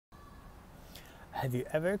Have you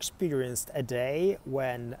ever experienced a day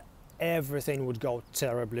when everything would go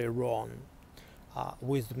terribly wrong?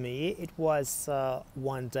 With me, it was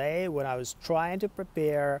one day when I was trying to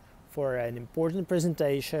prepare for an important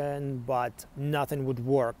presentation, but nothing would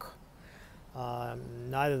work.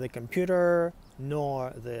 Neither the computer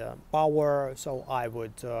nor the power, so I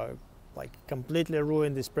would completely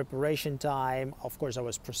ruin this preparation time. Of course, I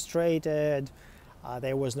was frustrated.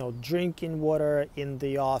 There was no drinking water in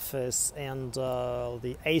the office, and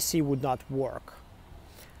the AC would not work.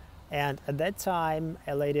 And at that time,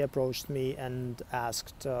 a lady approached me and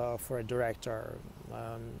asked for a director,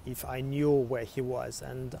 if I knew where he was.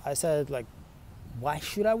 And I said, like, why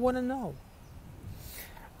should I want to know?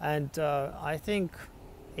 And I think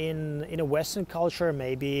in a Western culture,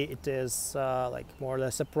 maybe it is more or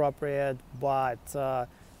less appropriate, but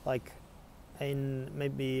in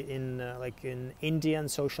Indian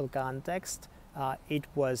social context, it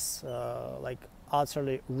was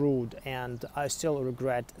utterly rude, and I still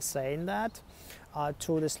regret saying that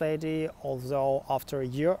to this lady. Although after a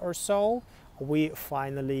year or so, we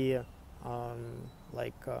finally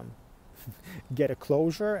get a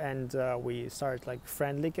closure, and we start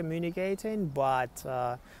friendly communicating. But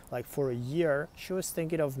for a year, she was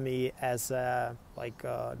thinking of me as a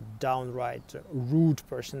downright rude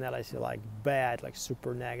personality, bad,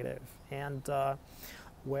 super negative. And that's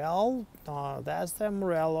the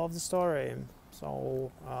moral of the story.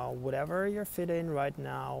 So whatever you're feeling right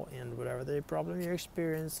now, and whatever the problem you're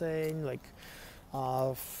experiencing,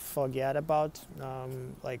 forget about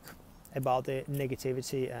the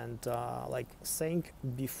negativity, and think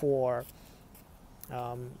before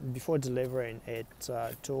delivering it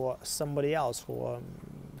to somebody else who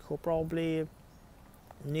probably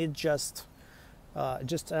need just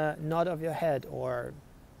a nod of your head, or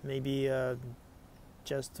maybe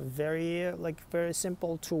just very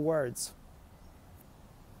simple two words.